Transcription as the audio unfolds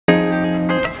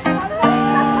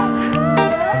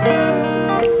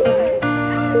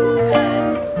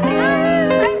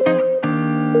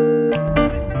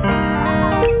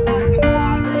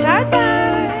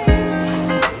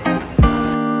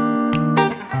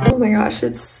my gosh,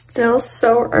 it's still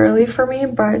so early for me,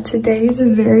 but today is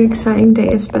a very exciting day,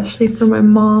 especially for my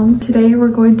mom. Today we're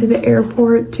going to the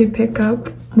airport to pick up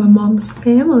my mom's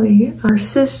family, our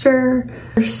sister,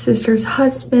 her sister's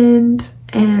husband,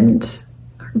 and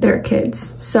their kids.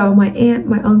 So my aunt,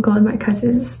 my uncle, and my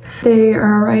cousins. They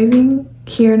are arriving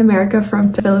here in America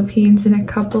from Philippines in a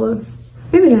couple of,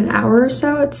 maybe in an hour or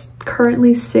so. It's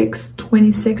currently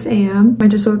 6:26 a.m. I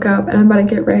just woke up and I'm about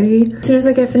to get ready. As soon as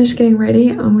I get finished getting ready,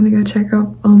 I'm gonna go check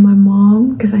up on my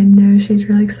mom because I know she's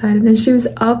really excited. And she was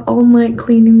up all night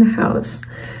cleaning the house.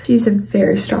 She's a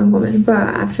very strong woman, but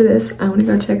after this, I wanna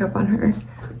go check up on her.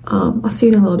 I'll see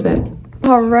you in a little bit.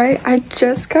 All right, I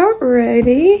just got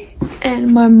ready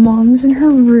and my mom's in her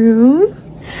room.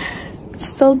 It's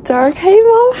still dark. Hey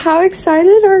Mom, how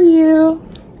excited are you?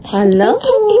 Hello.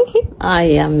 I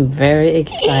am very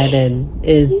excited.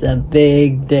 It's a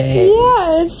big day.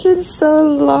 Yeah, it's been so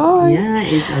long. Yeah,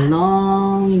 it's a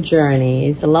long journey.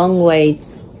 It's a long wait.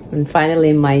 And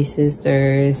finally my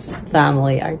sister's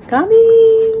family are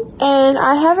coming. And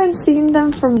I haven't seen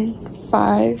them for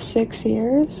 5-6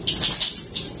 years.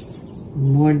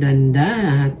 More than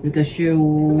that, because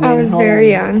I was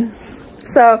very young.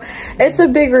 So it's a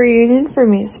big reunion for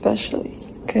me, especially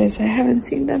because I haven't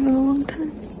seen them in a long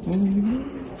time.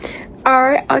 All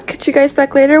right, I'll catch you guys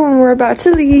back later when we're about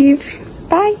to leave.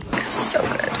 Bye. So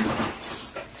good.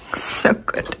 So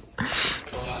good.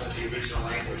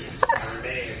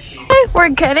 Okay, we're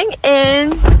getting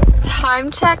in.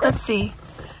 Time check. Let's see.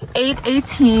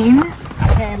 8:18.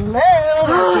 Hello.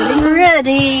 Getting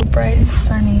ready. Bright and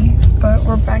sunny, but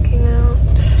we're backing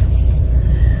out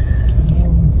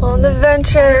on the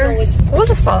venture. We'll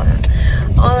just follow him.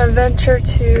 On the venture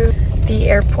to the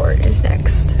airport is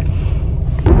next.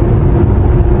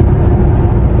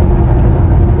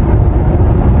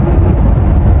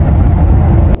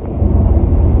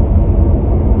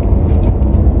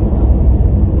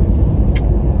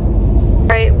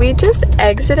 Alright, we just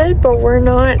exited, but we're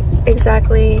not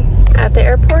exactly at the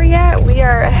airport yet. We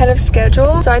are ahead of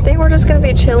schedule, so I think we're just gonna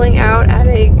be chilling out at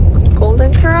a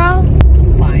Golden Corral. To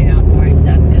find out where is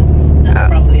that is. That's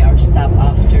probably our stop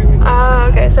after.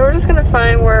 Okay, so we're just gonna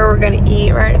find where we're gonna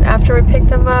eat right after we pick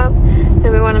them up, and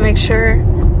we want to make sure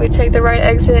we take the right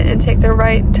exit and take the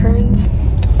right turns.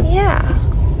 Yeah,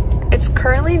 it's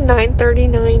currently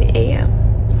 9:39 a.m.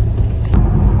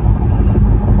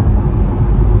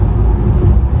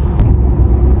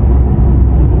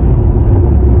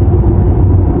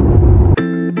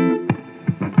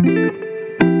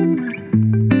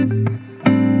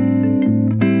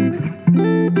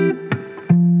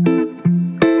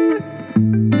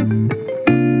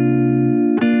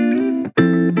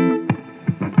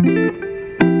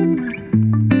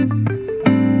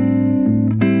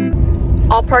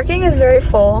 Parking is very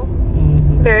full,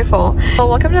 very full. Well,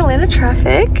 welcome to Atlanta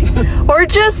traffic. We're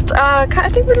just, I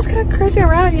think we're just kind of cruising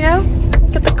around, you know?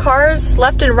 Get the cars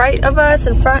left and right of us,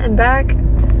 in front and back.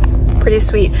 Pretty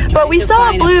sweet. But we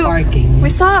saw we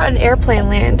saw an airplane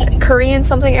land, Korean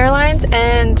something airlines,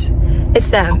 and it's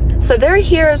them. So they're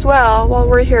here as well while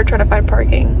we're here trying to find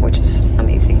parking, which is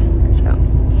amazing. So,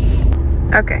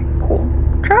 okay, cool.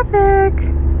 Traffic.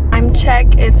 Time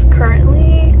check, it's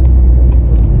currently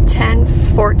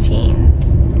 10:14.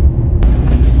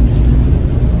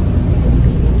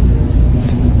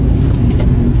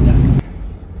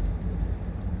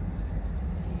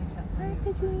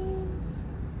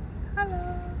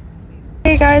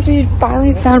 Hey guys, we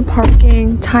finally found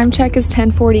parking. Time check is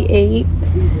 10:48.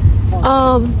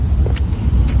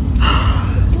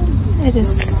 It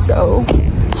is so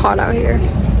hot out here.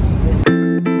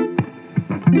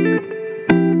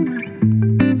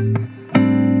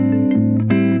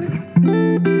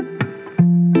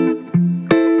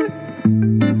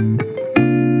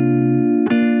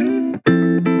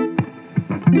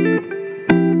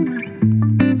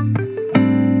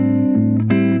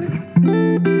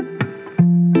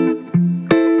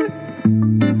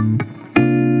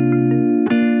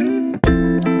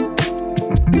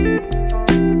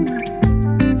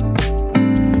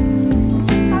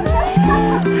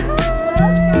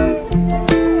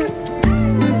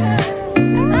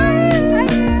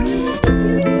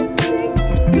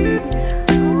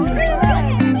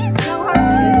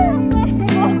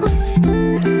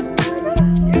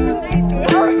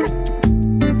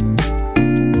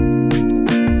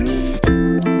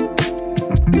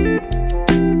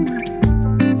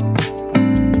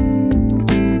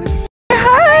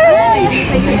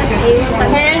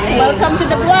 Welcome to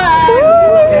the vlog.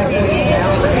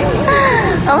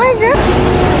 Oh my god.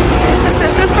 The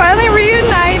sisters finally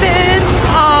reunited.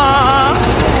 Aww.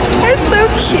 They're so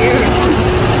cute.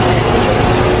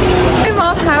 Hey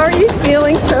Mom, how are you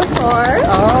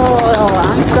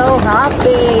I'm so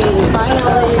happy.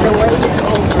 Finally, the wait is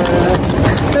over.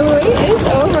 The wait is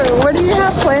over. What do you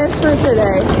have plans for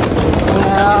today?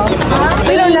 Well,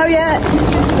 We don't know yet.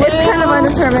 It's kind of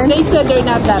undetermined. They said they're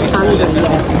not that hungry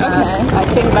yet. Okay. I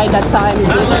think by that time,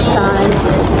 dinner time,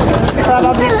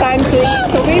 probably time to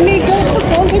eat. So we may go to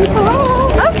Golden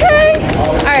Corral. Okay.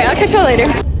 All right, I'll catch you later.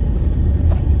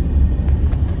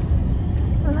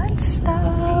 Lunch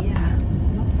stop.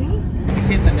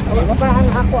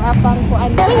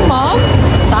 Getting mom?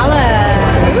 Salad.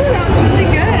 Ooh, that was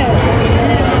really good.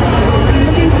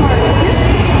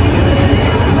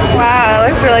 Wow, it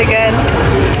looks really good.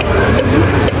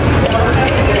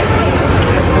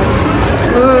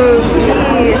 Ooh,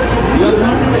 feast.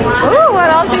 Ooh, what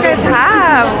else do you guys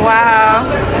have? Wow.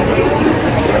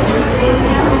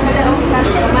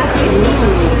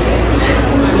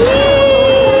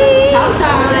 Yay! Chow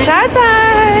time. Chow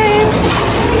time.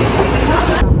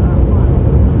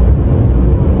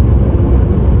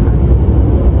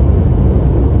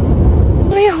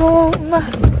 Way home.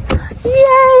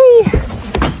 Yay!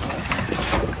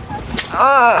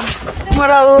 Oh, what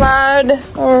a loud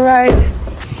ride.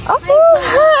 Oh,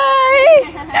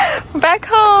 hi! Back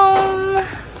home.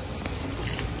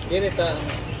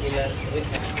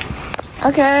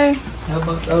 Okay. How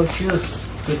about our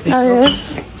shoes? Oh,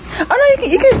 yes. Oh, no,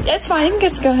 you can, it's fine. You can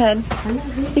just go ahead.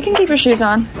 You can keep your shoes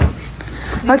on.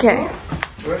 Okay.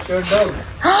 Where's your dog?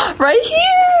 Right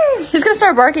here! He's gonna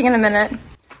start barking in a minute.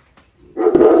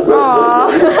 Aww.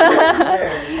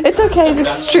 It's okay, he's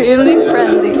extremely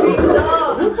friendly.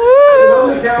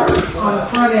 On the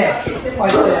front edge,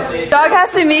 like this. Dog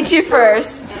has to meet you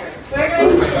first. You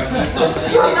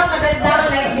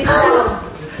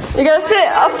gotta sit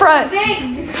up front.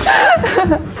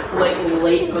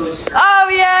 Oh,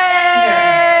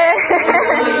 yay!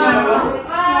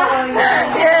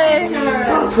 Yay!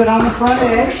 Sit on the front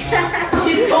edge.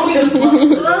 He's Homeland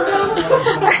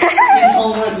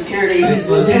Security. And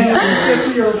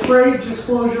if you're afraid, just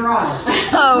close your eyes.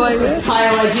 Oh my god. Hi, I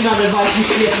do not advise you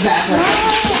to get back.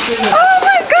 Oh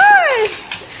my god!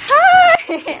 Hi!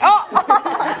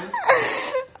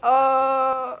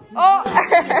 Oh.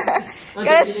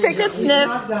 Gotta take a sniff.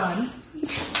 Not done.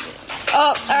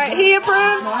 Oh, alright, he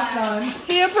approves. Not done.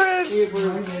 He approves.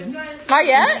 Not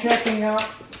yet? Checking out.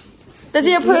 Does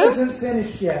he He approve? isn't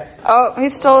finished yet. Oh,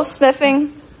 he's still sniffing.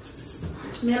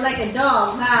 Smell like a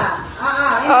dog,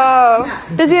 huh? Oh.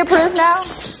 Does he approve now?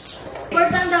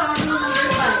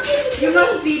 You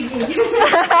must feed me.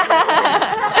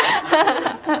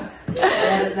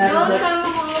 Don't come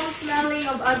home smelling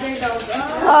of other dogs.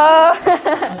 Oh.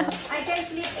 I can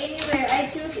sleep anywhere I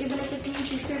choose, even if it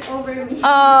means you trip over me.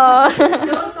 Oh.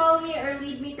 Don't call me or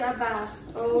lead me to a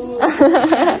bath. Oh.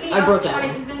 I broke that.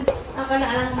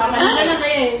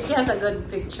 She has a good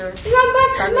picture.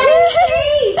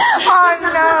 Oh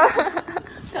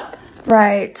no.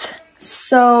 Right.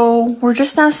 So we're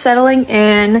just now settling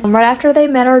in. Right after they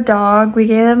met our dog, we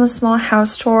gave them a small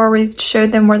house tour. We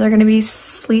showed them where they're going to be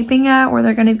sleeping at, where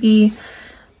they're going to be,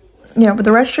 you know, where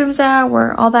the restrooms at,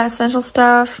 where all that essential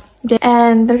stuff.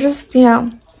 And they're just, you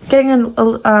know, getting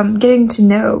to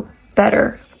know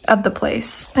better of the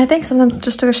place. I think some of them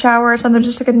just took a shower, some of them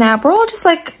just took a nap. We're all just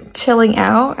like chilling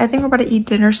out. I think we're about to eat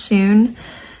dinner soon.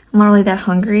 I'm not really that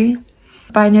hungry,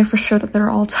 but I know for sure that they're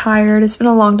all tired. It's been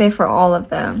a long day for all of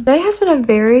them. Today has been a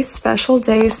very special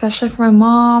day, especially for my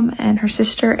mom and her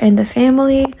sister and the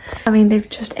family. I mean, they've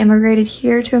just immigrated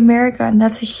here to America, and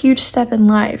that's a huge step in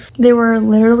life. They were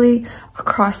literally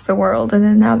across the world, and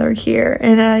then now they're here.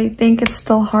 And I think it's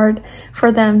still hard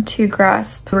for them to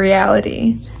grasp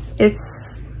reality.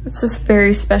 It's this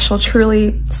very special,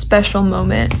 truly special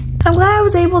moment. I'm glad I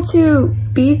was able to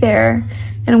be there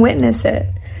and witness it.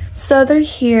 So they're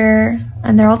here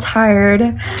and they're all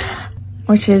tired,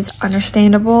 which is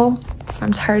understandable.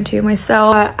 I'm tired too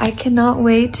myself. But I cannot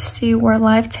wait to see where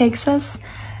life takes us.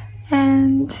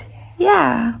 And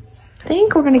yeah, I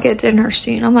think we're gonna get dinner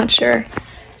soon. I'm not sure.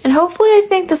 And hopefully I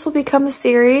think this will become a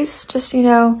series, just, you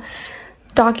know,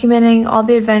 documenting all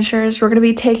the adventures. We're going to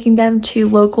be taking them to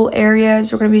local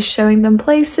areas. We're going to be showing them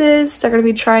places. They're going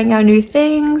to be trying out new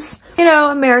things, you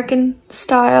know, American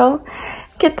style.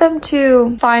 Get them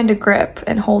to find a grip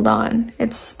and hold on.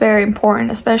 It's very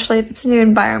important, especially if it's a new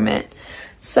environment.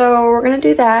 So we're going to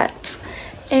do that.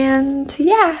 And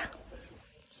yeah,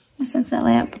 my sunset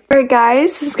lamp. All right,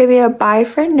 guys, this is going to be a bye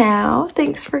for now.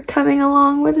 Thanks for coming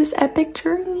along with this epic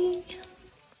journey.